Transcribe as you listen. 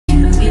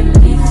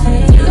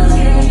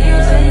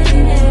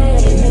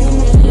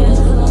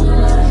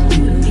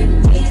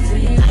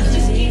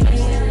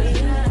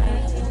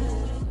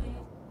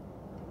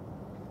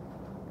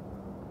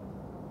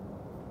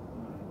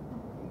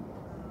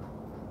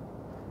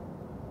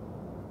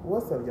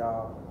What's up,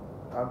 y'all?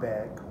 I'm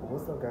back.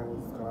 What's up, guys?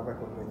 I'm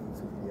back with a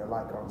YouTube video.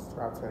 Like,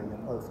 subscribe, turn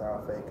your posts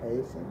out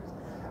vacations.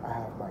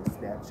 I have my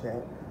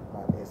Snapchat,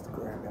 my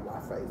Instagram, and my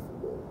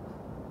Facebook.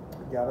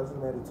 Y'all just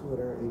made a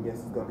Twitter, and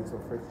yes, it's gonna be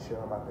some freaky shit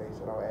on my page.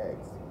 So don't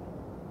ask.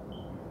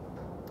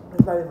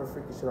 It's not even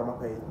freaky shit on my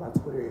page. My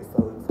Twitter is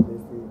so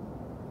explicit.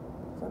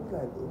 So I'm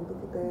like, ooh,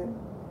 look at that.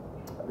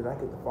 Then I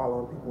get to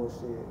follow people and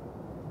shit.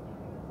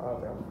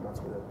 Oh, damn, my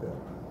Twitter up there.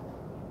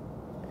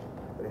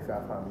 But if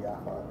y'all find me, y'all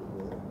find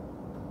me good.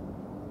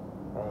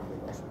 I don't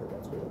think I should put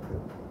that Twitter up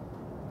here.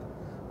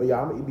 But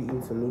yeah, I'm gonna be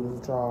eating some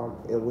noodles with y'all,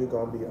 and we're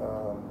gonna be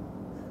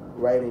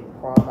rating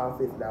prom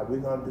outfits. Now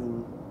we're gonna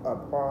do a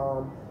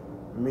prom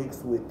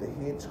mixed with the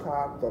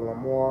Hitchcock, the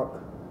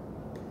Lamarck,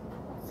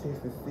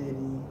 Texas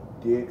City,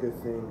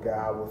 Dickinson,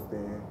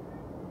 Galveston.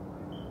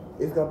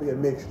 It's gonna be a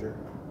mixture,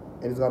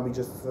 and it's gonna be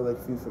just a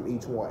select few from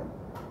each one.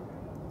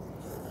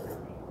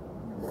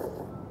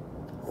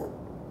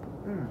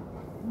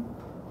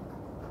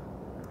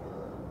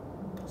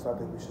 So I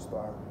think we should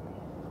start.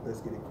 Let's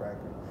get it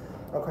cracking.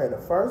 Okay, the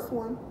first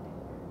one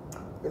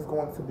is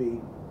going to be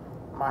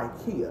my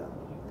Kia.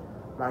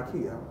 My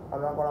Kia.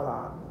 I'm not gonna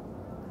lie.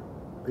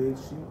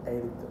 Bitch, you ate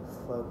it the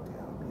fuck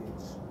down,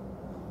 bitch.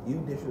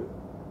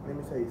 Let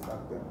me tell you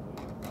something.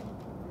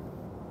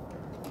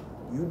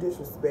 You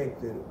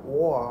disrespected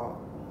all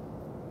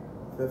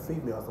the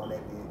females on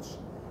that bitch.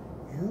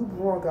 You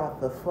brought out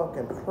the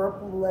fucking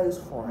purple lace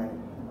front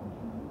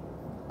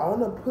on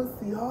the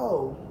pussy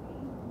hole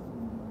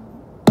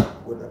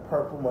with a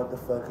purple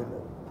motherfucking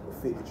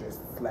fitted dress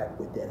slap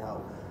with that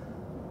hoe.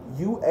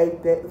 You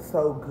ate that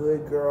so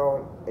good,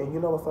 girl. And you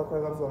know what's so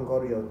crazy? I was gonna go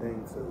to your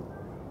thing too.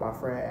 My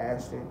friend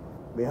Ashton,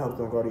 me and her was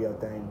gonna go to your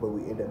thing, but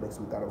we ended up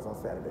mixing. We thought it was on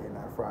Saturday and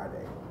not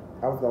Friday.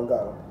 I was gonna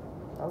go.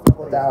 I was gonna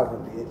go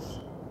 1,000, bitch.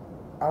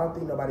 I don't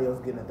think nobody else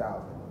getting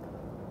 1,000.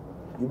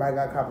 You might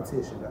got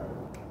competition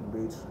though,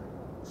 bitch.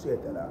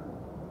 Shit that out.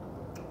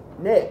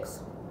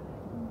 Next,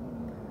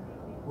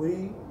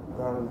 we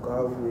gonna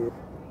go with.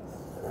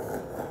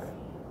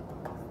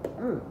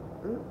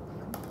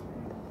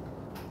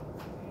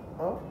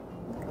 Oh,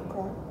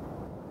 okay.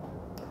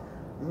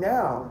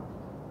 Now,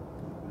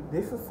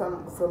 this is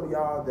some of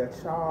y'all that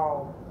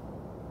y'all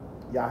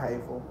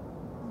hateful,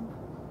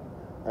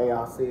 and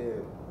y'all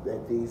said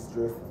that these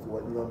dresses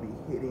wasn't gonna be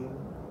hitting,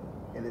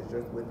 and this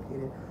dress wasn't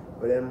hitting.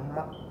 But then,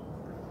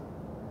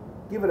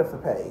 give it up for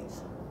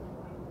Paige.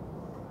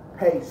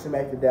 Paige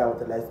smacked it down with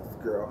the nicest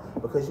girl,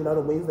 because you know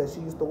the wings that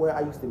she used to wear.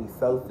 I used to be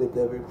so sick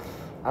of it.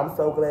 I'm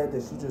so glad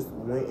that she just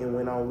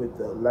went on with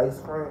the lace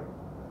front.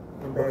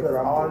 Because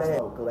all that,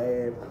 so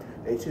glad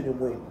that you done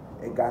went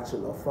and got your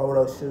little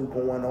photo shoot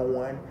going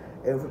on,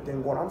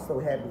 everything going on. I'm so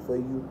happy for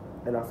you,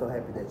 and I'm so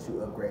happy that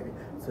you upgraded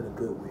to the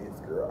good wigs,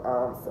 girl.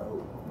 I'm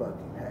so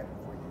fucking happy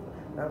for you.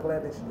 And I'm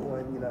glad that you're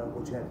doing, you know,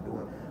 what you had to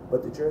do.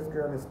 But the dress,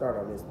 girl, let's start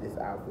on this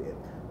outfit.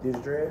 This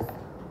dress,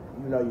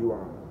 you know you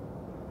wrong.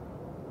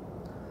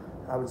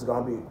 I was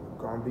gonna be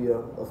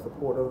a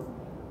supportive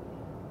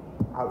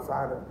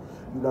outsider.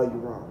 You know you're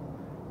wrong.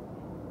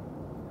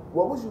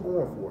 What was you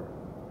going for?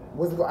 I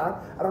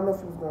don't know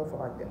if you was going for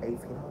like the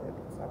 1800,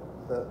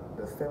 the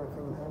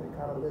 1700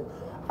 kind of look.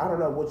 I don't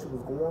know what you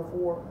was going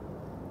for.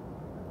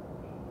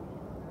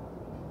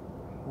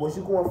 Was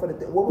you going for the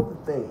thing? What was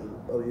the thing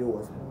of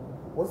yours?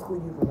 What school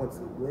you even went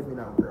to? Let me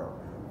know, girl.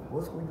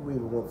 What school you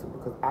even went to?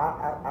 Because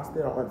I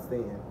still don't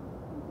understand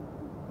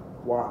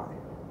why.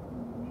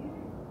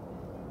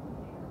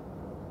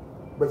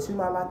 But you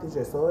might like this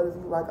dress. So if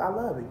you like, I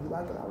love it. You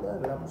like it, I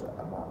love it. I'm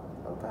not,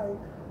 okay.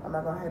 I'm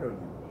not gonna hate on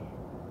you.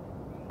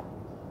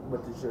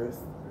 But the dress,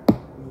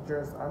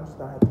 I'm just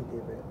gonna have to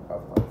give it a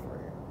 4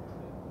 friend.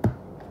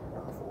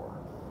 Like a 4.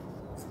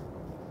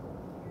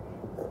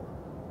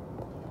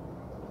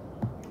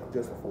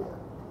 Just a 4.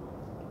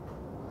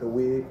 The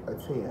wig, a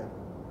 10.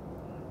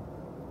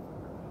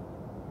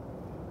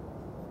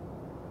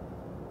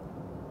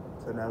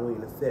 So now we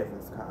in the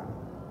 7s kind of.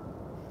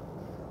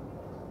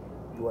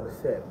 You want a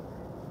 7.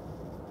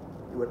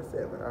 You at a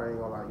 7. I ain't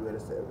gonna lie, you at a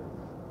 7.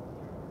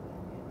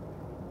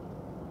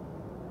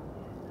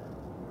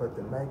 But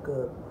the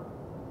makeup,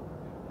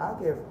 I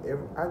give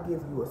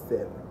you a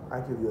 7.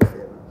 I give you a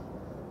 7.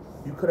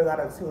 You could have got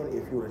a 10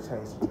 if you would have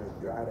changed the dress,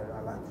 girl. I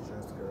like the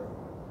dress, girl.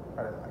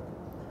 I didn't like it.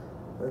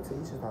 But to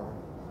each his own.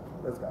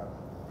 Let's go.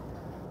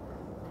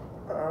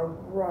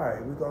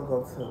 Alright, we're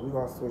gonna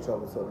switch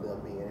over to a little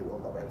me and we're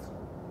gonna go back to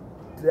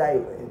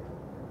David.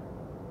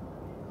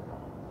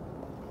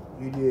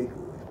 You did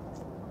good.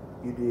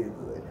 You did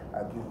good.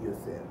 I'll give you a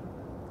 7.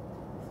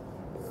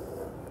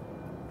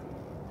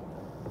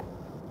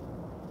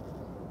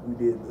 You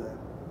did good.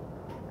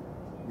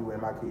 You and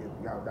my kid.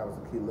 Y'all, that was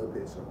a cute little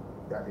picture.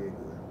 Y'all did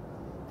good.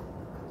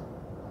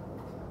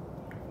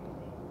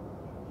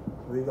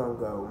 We're gonna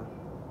go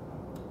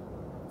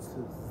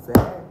to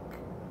Zach.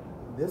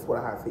 This is where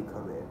the hot tea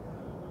come in.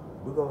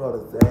 We're gonna go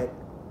to Zach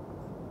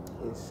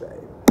and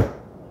Shay.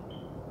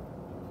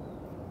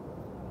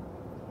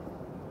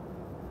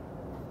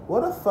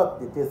 Where the fuck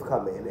did this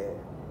come in at?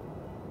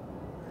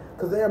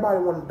 Because everybody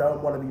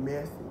don't want to be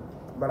messy.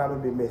 but I'm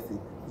gonna be messy.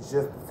 Just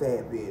a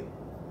sad bit.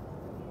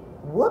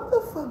 What the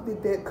fuck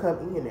did that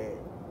come in at?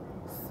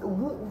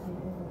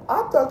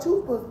 I thought you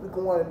were supposed to be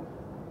going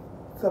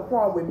to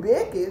prom with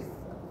Betty's,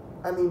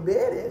 and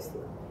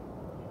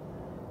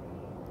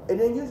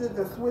then you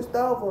just switched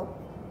over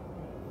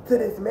to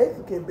this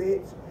Mexican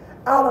bitch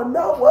out of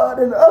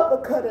nowhere and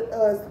uppercutted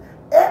us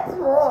at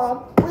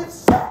prom with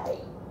Shay.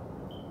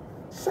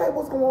 Shay,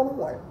 what's going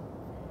on?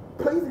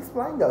 Please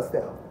explain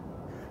yourself.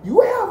 You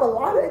have a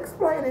lot of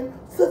explaining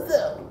to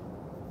do.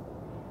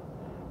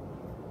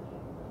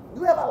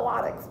 You have a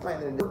lot of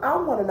explaining to do. I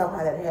want to know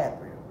how that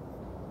happened.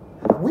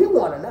 We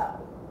want to know.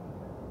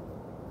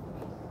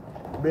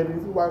 Billy,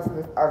 if you watching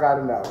this, I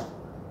gotta know.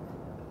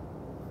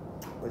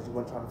 But you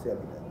weren't trying to tell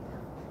me that.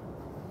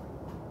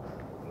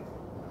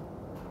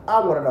 I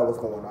want to know what's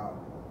going on.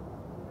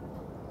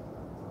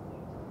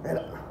 And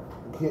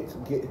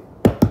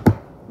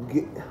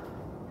get.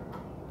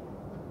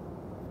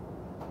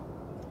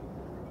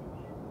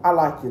 I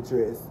like your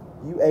dress.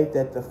 You ate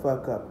that the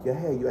fuck up. Your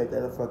hair, you ate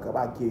that the fuck up.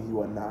 I give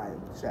you a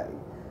 9, Shady.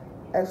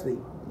 Actually,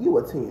 you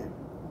a 10.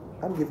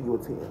 I'm giving you a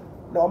 10.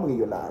 No, I'm gonna give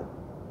you a 9.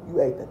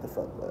 You ate that the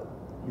fuck up.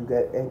 You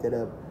ate that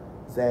up.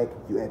 Zach,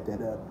 you ate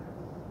that up.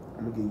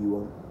 I'm gonna give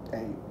you a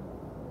 8.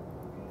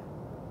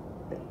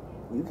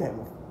 You came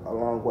a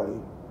long way,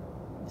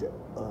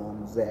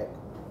 Zach,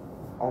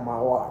 on my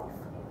life.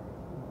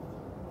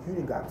 You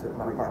didn't got to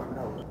my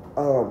apartment.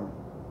 No.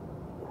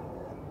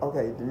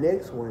 Okay, the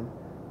next one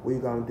we're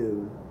gonna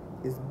do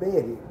is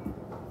Betty.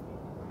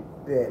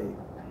 Betty,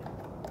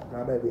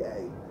 my baby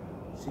A.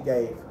 She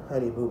gave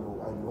Honey Boo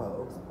Boo on you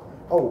hoes.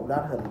 Oh,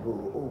 not Honey Boo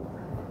Boo. Ooh.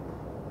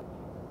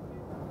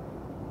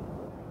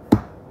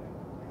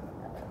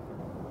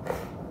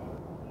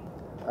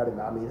 I did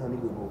not mean Honey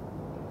Boo Boo.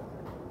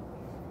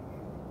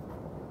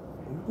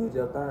 You did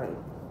your thing.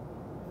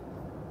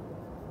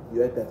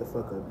 You ate that the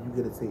fuck up. You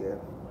get a 10.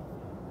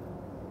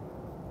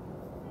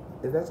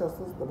 Is that your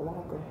sister,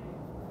 Blanca?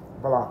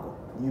 Blanca,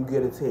 you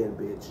get a 10,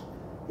 bitch.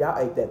 Y'all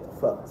ate that the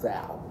fuck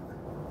out.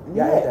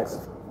 Y'all ate that the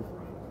fuck.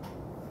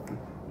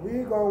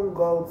 We're gonna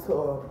go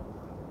to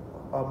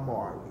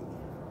Amari.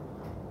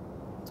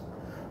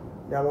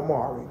 Now,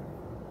 Amari,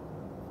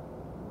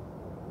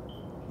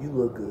 you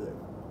look good.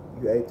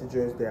 You ate the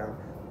dress down.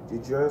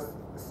 Your dress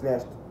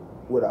snatched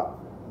would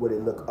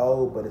it look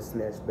old, but it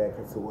snatched back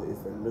into it.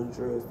 It's a new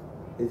dress.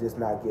 It's just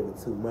not giving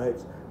too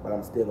much, but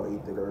I'm still gonna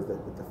eat the girls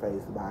up with the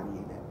face,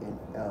 body,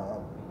 and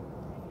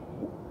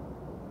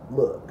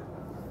look,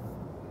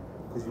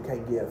 because you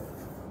can't give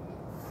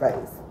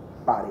face,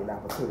 body, and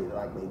opportunity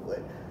like me, but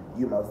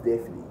you most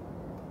definitely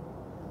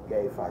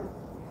gave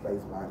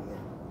face, body,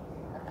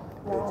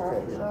 and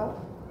education.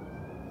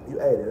 You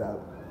ate it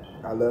up.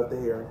 I love the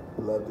hair,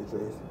 love the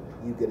dress.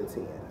 You get a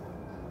 10.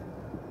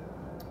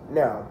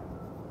 Now,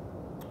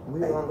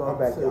 we're gonna go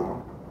back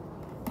to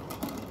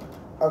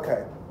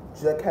okay,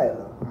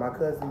 Jakayla, my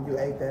cousin. You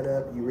ate that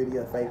up. You really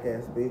a fake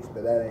ass bitch,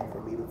 but that ain't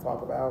for me to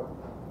talk about.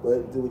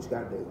 But do what you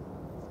gotta do.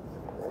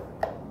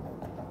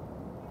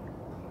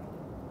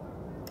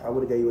 I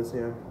would have gave you a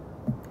 10,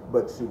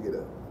 but you get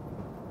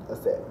a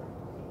 7.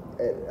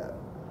 Add it up.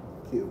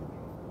 Cute.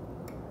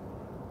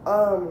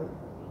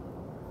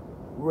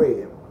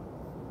 Red.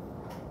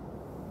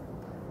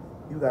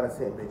 You got a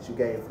 10, bitch. You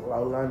gave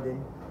Low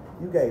London.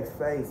 You gave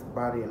face,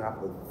 body, and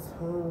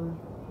opportunity.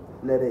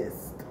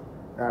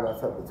 Not an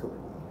opportunity.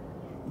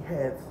 You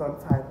had some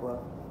type of.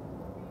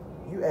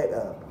 You ate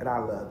up, and I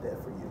love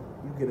that for you.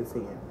 You get a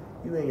 10.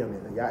 You and your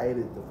nigga, y'all ate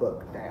it the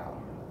fuck down.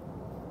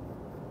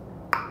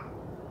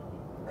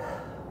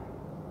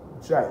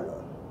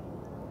 Jayla.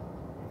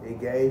 It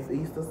gave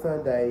Easter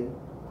Sunday.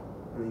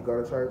 When you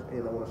go to church,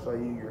 and I want to show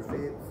you your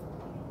fits.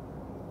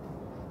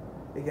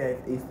 It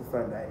gave Easter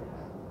Sunday.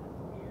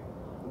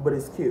 But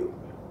it's cute.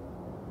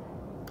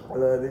 I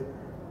love it.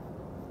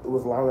 It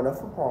was long enough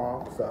for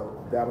prom, so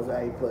that was an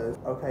A+.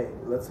 Okay,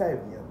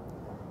 Latavia.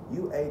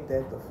 You ate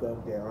that the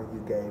fuck down.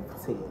 You gave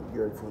 10.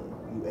 You're 10.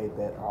 You ate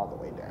that all the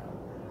way down.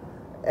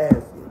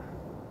 Ashley.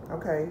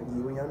 Okay,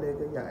 you and your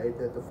nigga, y'all ate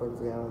that the fuck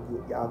down.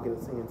 Y'all get a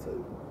 10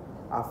 too.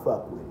 I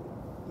fuck with it.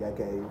 Y'all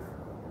gave.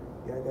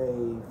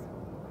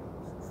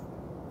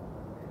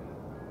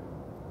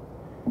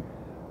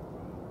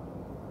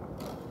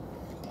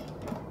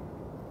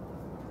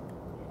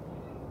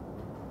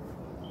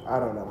 I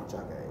don't know what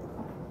y'all gave,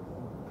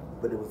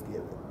 but it was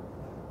given.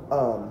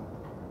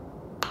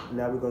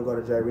 Now we're gonna go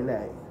to J.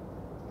 Renee.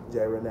 J.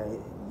 Renee,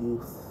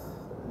 you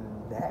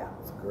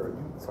snapped, girl.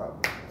 You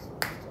talk.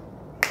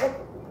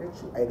 Bitch,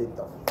 you ate it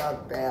the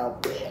fuck down,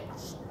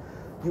 bitch.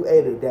 You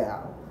ate it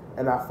down,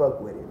 and I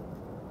fuck with it.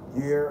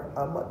 You're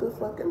a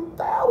motherfucking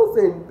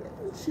 1,000,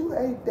 bitch. You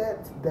ate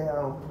that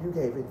down. You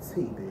gave it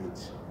T,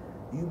 bitch.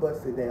 You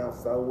busted down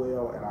so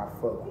well, and I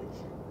fuck with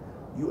you.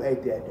 You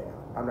ate that down.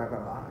 I'm not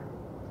gonna lie.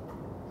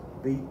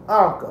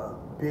 Bianca,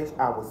 bitch,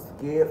 I was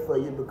scared for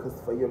you because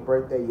for your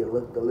birthday you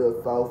looked a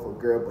little soulful,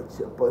 girl, but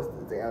you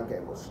busted down,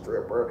 gave a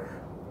stripper,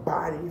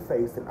 body,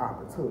 face, and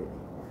opportunity.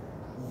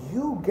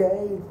 You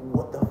gave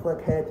what the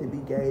fuck had to be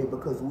gave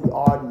because we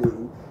all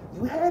knew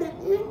you had it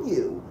in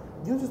you.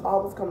 You just used to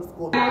always come to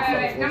school looking so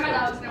fresh. You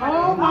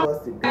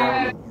busted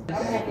down and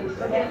you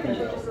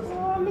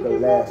gave the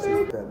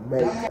lashes, the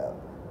makeup,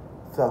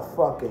 the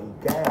fucking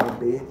gown,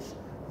 bitch.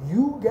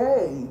 You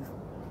gave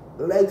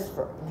legs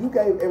for, you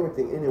gave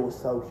everything, and it was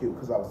so cute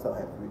because I was so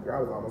happy with you. I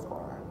was almost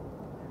crying.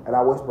 And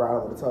I wish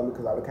Brian would have told me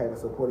because I would have came and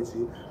supported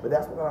you. But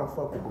that's what I don't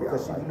fuck with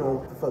because she be knowing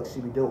what the fuck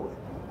she be doing.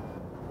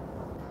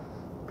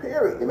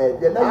 Period. Man,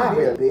 you know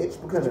you did,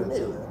 bitch, because you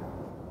knew.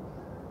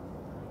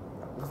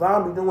 Because I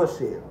don't be doing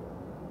shit.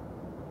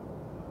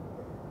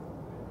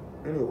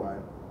 Anyway,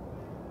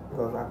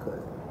 because I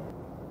couldn't.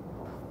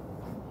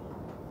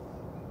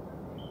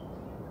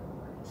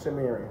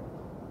 Shamiri,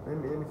 let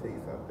me tell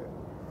you something.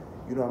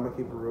 You know I'm gonna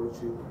keep it real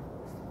with you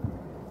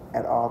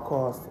at all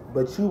costs,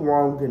 but you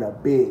wrong than a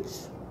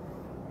bitch.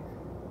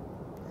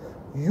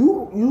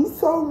 You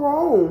so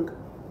wrong.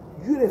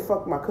 You didn't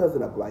fuck my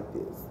cousin up like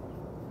this.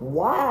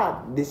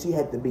 Why did she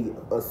have to be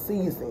a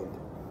seasoned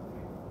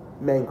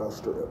mango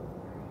strip?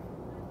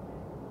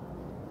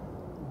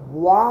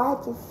 Why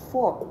the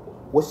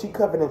fuck was she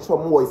covered in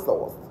chamoy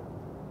sauce?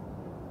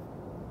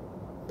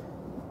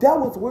 That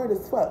was weird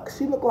as fuck.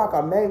 She looked like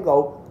a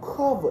mango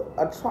covered,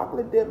 a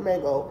chocolate dipped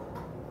mango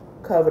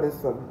covered in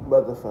some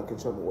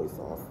motherfucking chamoy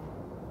sauce.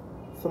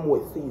 Some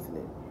wet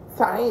seasoning.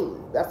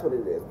 Tahini. That's what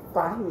it is.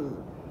 Tahini.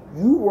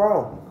 You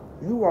wrong.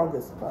 You wrong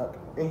as fuck.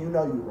 And you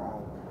know you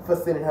wrong for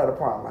sending her to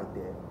prom like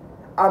that.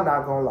 I'm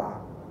not gonna lie.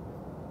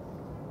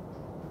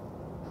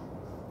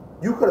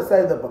 You could have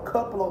saved up a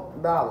couple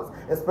of dollars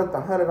and spent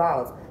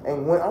 $100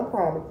 and went on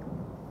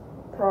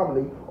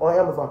Promly on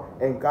Amazon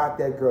and got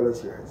that girl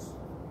as yours.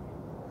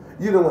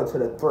 You done went to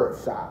the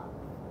thrift shop.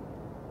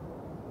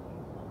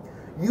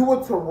 You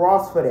went to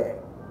Ross for that.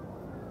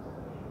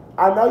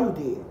 I know you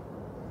did.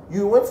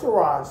 You went to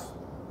Ross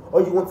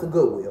or you went to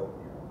Goodwill.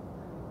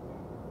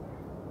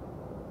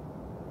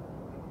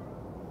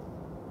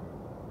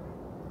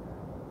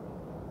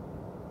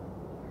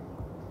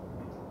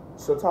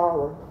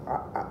 Shatara,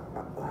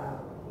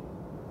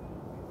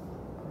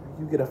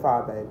 you get a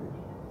 5, baby.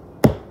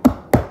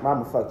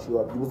 Mama fucked you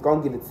up. You was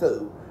gonna get a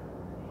 2,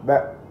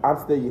 but I'm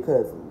still your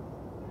cousin.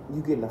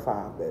 You getting a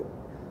 5, baby.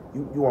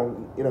 You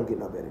don't get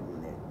no better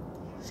than that.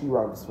 She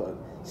wrong as fuck.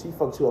 She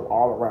fucked you up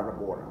all around the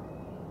border,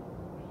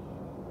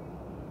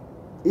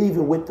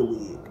 even with the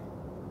wig.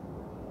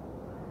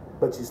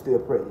 But you're still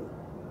pretty.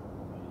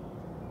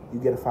 You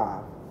get a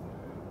 5.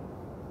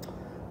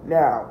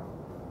 Now.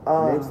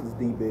 Next is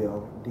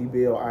D-Bill.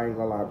 D-Bill, I ain't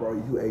gonna lie, bro.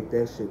 You ate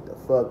that shit the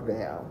fuck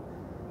down.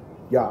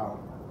 Y'all,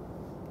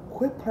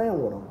 quit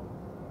playing with him.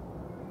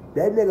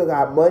 That nigga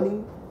got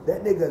money.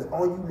 That nigga's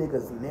on you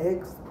niggas'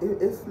 necks.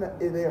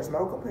 There's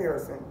no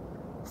comparison.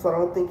 So I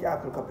don't think y'all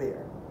can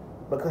compare.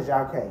 Because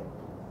y'all can't.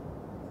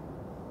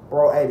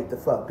 Bro ate it the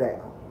fuck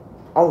down.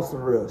 On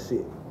some real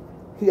shit.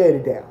 He ate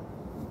it down.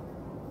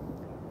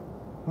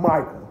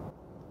 Micah.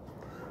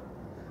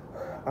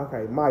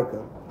 Okay,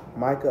 Micah.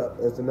 Micah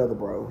is another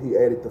bro. He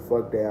ate it the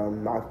fuck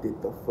down, knocked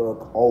it the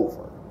fuck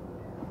over.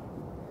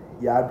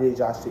 Y'all did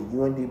y'all shit.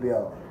 You and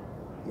D-Bill,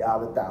 y'all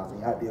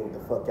 1,000. Y'all did what the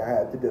fuck y'all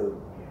had to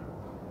do.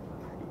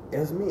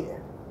 As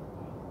men.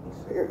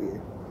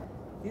 Serious.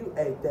 You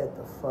ate that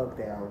the fuck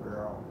down,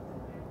 girl.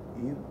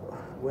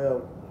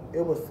 Well,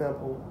 it was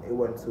simple. It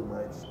wasn't too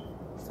much.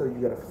 So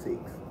you got a 6.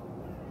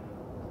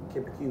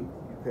 Keep it cute.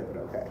 You kept it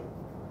okay.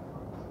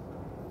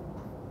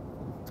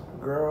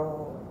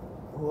 Girl,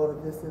 whoever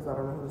this is, I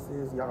don't know who this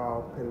is.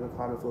 Y'all put in the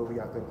comments whoever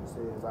y'all think this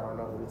is. I don't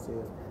know who this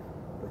is.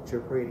 But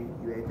you're pretty.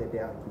 You ate that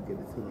down. You get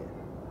a 10.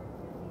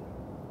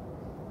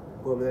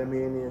 Whoever that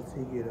man is,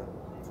 he get a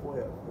 12.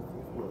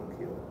 He's real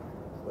cute.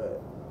 But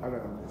I'm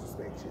not going to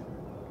disrespect you.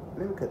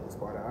 Let me cut this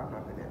part out. I'm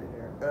not going to edit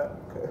there.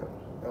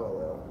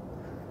 LOL.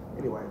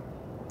 Anyway.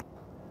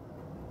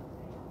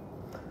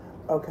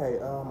 Okay,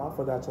 I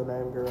forgot your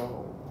name,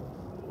 girl.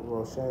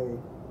 Roche,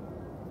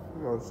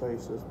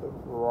 sister.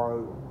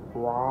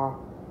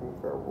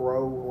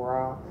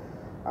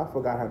 I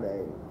forgot her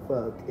name.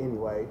 Fuck.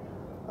 Anyway,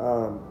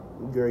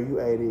 girl, you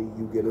ate it.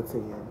 You get a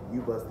 10.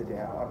 You busted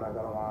down. I'm not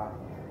gonna lie.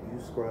 You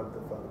scrubbed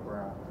the fucking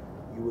ground.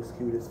 You was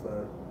cute as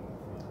fuck.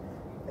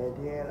 And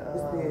then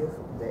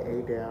they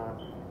ate down.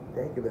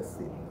 They give a 6.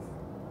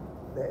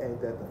 They ate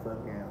that the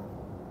fuck down.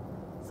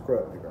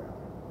 Scrubbed the ground.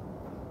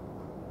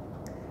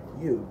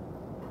 You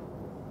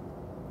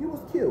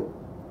was cute.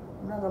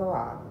 I'm not gonna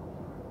lie.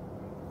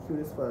 Cute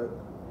as fuck.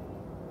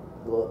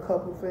 The little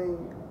couple thing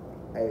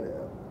ate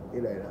up.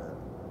 It ate up.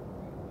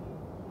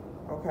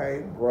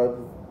 Okay,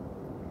 brother.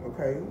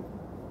 Okay,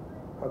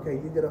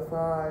 you get a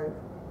 5.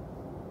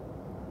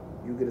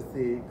 You get a 6.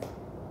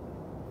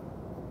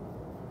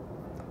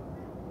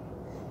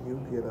 You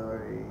get a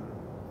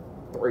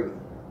 3.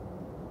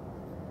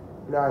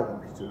 No, I ain't gonna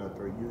put you in a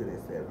 3. You get a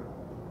 7.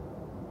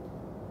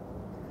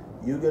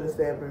 You get a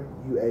 7.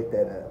 You ate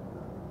that up.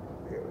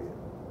 Period.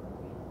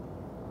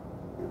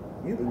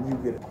 You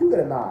get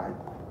a 9.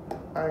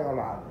 I ain't gonna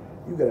lie.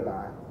 You get a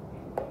 9.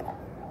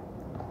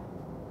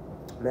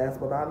 Last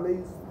but not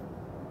least,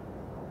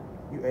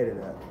 you ate it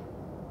up.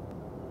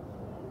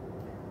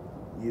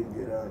 You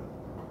get a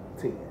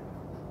 10.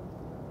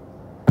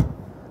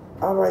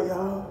 All right,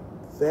 y'all.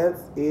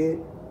 That's it.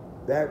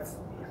 That's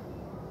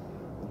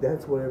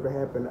whatever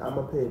happened. I'm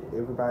gonna put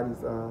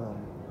everybody's. I'm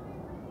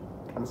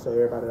gonna show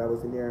everybody that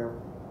was in there.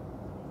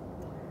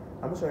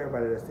 I'm gonna show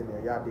everybody that's in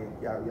there. Y'all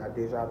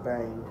did y'all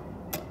thing.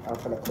 I'm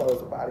gonna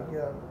close up out of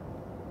here.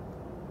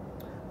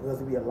 There's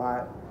gonna be a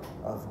lot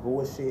of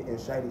bullshit and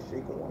shady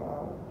shit going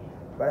on.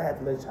 But I had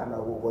to let y'all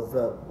know what was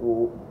up.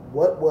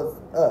 What was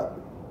up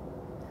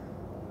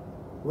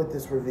with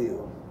this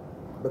reveal,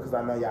 because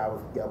I know y'all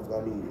was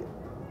gonna need it.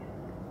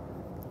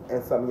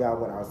 And some of y'all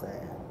went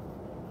outside.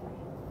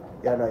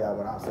 Y'all know y'all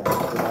went outside.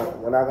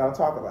 We're not gonna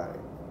talk about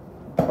it,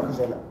 because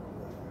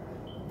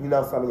you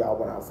know some of y'all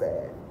went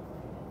outside.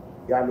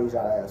 Y'all need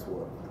y'all ass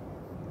whooped.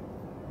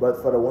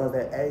 But for the ones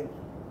that ate,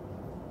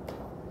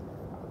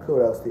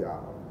 kudos to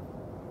y'all.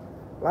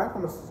 Like,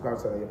 comment, subscribe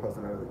to your post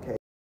another cake.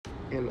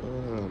 And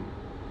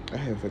I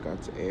have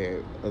forgot to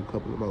add a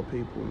couple of more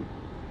people,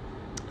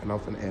 and I'm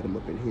finna add them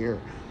up in here.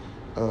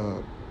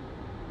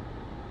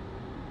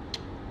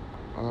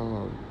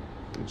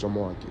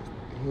 Jamarcus,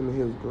 him and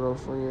his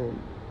girlfriend,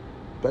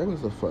 they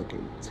was a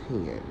fucking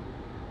 10.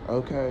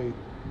 Okay,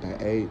 they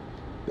ate,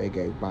 they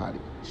gave body.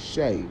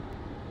 Shayla,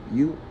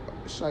 you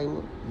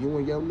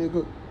and your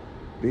nigga,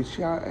 bitch,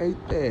 y'all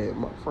ate that.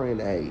 My friend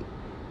ate,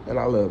 and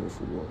I love it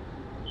for it.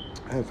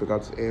 I had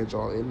forgot to add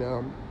y'all in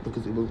there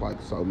because it was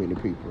like so many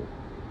people.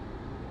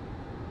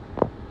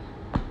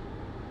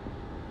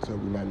 So we're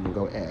not even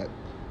gonna add,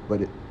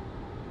 but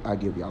I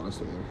give y'all a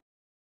send.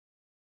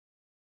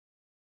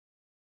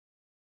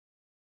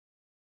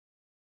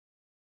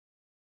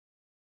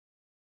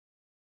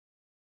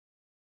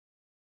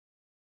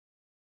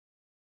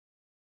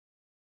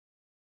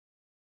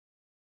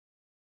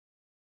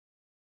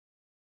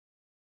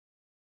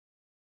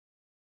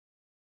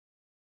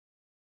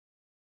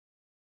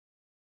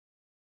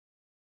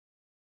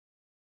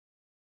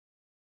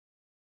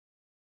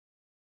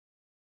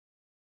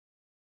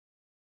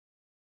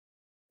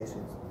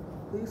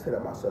 Please hit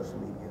up my social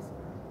medias.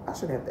 I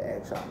shouldn't have to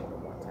ask y'all more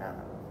than one time.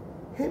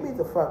 Hit me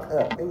the fuck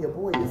up, and your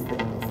boy is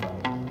thinking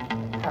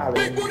so.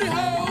 Big booty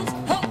house,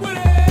 hot with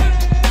it.